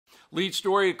Lead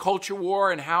story, culture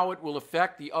war and how it will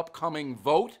affect the upcoming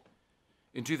vote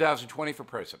in 2020 for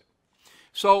president.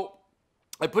 So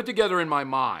I put together in my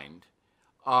mind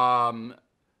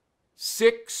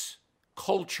 6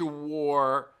 culture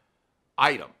war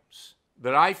items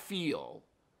that I feel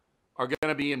are going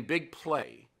to be in big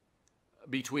play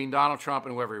between Donald Trump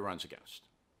and whoever he runs against.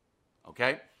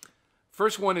 Okay?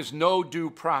 First one is no due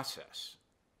process.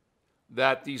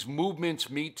 That these movements,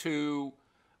 Me Too,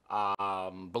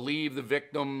 believe the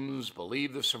victims,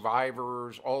 believe the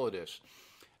survivors, all of this,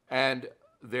 and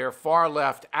their far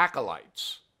left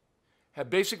acolytes have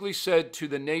basically said to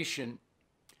the nation,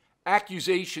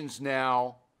 accusations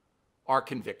now are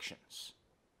convictions.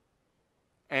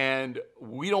 And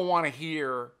we don't want to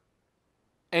hear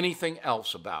anything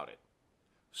else about it.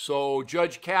 So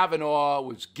Judge Kavanaugh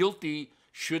was guilty,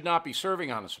 should not be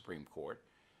serving on the Supreme Court,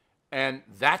 and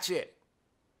that's it.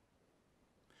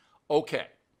 Okay,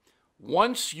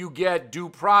 once you get due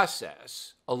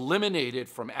process eliminated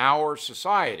from our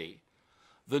society,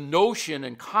 the notion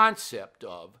and concept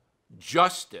of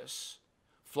justice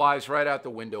flies right out the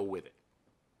window with it.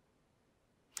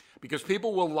 Because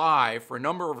people will lie for a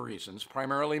number of reasons,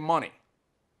 primarily money.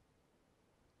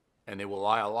 And they will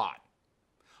lie a lot.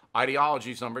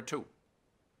 Ideology is number 2.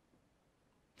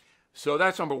 So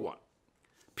that's number 1.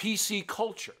 PC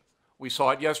culture. We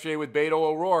saw it yesterday with Beto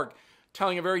O'Rourke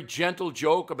telling a very gentle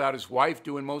joke about his wife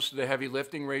doing most of the heavy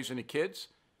lifting, raising the kids,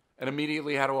 and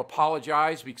immediately had to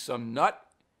apologize because some nut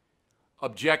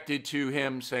objected to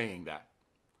him saying that.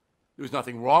 There was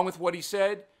nothing wrong with what he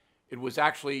said. It was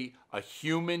actually a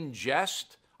human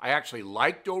jest. I actually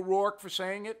liked O'Rourke for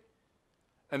saying it.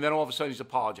 And then all of a sudden he's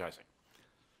apologizing.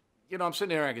 You know, I'm sitting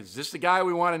there and I go, is this the guy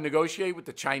we want to negotiate with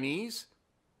the Chinese?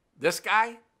 This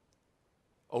guy?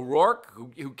 O'Rourke,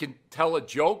 who can tell a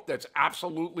joke that's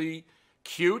absolutely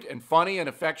cute and funny and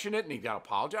affectionate, and he got to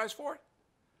apologize for it?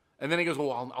 And then he goes,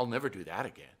 well, I'll never do that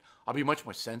again. I'll be much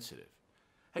more sensitive.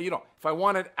 Hey, you know, if I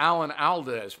wanted Alan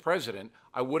Alda as president,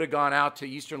 I would have gone out to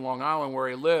Eastern Long Island where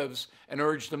he lives and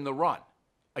urged him to run.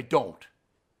 I don't.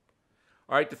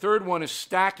 All right, the third one is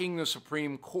stacking the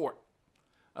Supreme Court.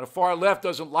 Now, the far left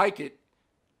doesn't like it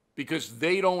because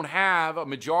they don't have a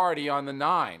majority on the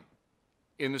 9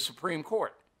 in the Supreme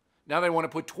Court. Now they want to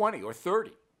put 20 or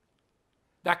 30.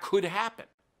 That could happen.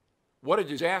 What a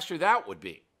disaster that would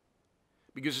be.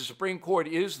 Because the Supreme Court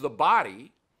is the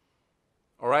body,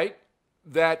 all right,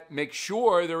 that makes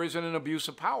sure there isn't an abuse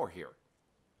of power here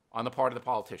on the part of the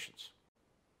politicians.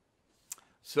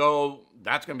 So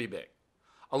that's going to be big.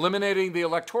 Eliminating the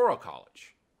Electoral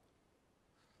College.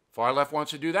 Far left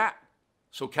wants to do that.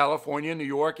 So California, New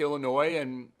York, Illinois,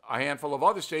 and a handful of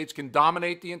other states can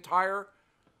dominate the entire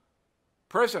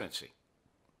presidency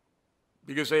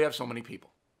because they have so many people.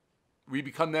 We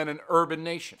become then an urban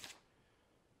nation.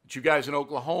 But you guys in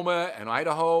Oklahoma and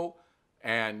Idaho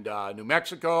and New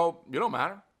Mexico, you don't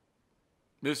matter.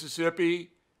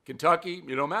 Mississippi, Kentucky,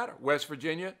 you don't matter. West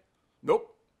Virginia,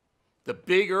 nope. The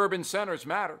big urban centers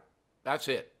matter. That's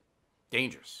it.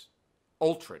 Dangerous.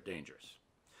 Ultra dangerous.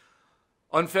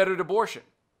 Unfettered abortion.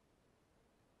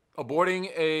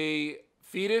 Aborting a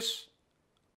fetus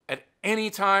at any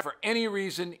time, for any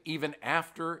reason, even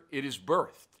after it is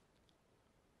birthed.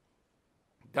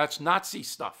 That's Nazi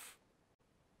stuff.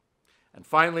 And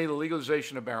finally, the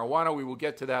legalization of marijuana. We will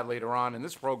get to that later on in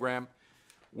this program,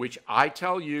 which I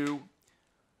tell you,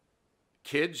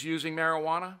 kids using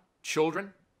marijuana,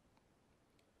 children,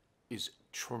 is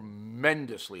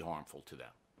tremendously harmful to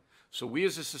them. So we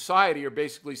as a society are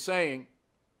basically saying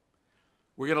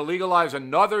we're going to legalize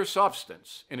another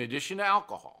substance in addition to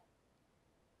alcohol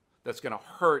that's going to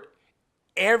hurt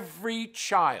every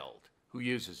child who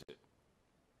uses it.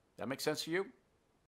 That make sense to you?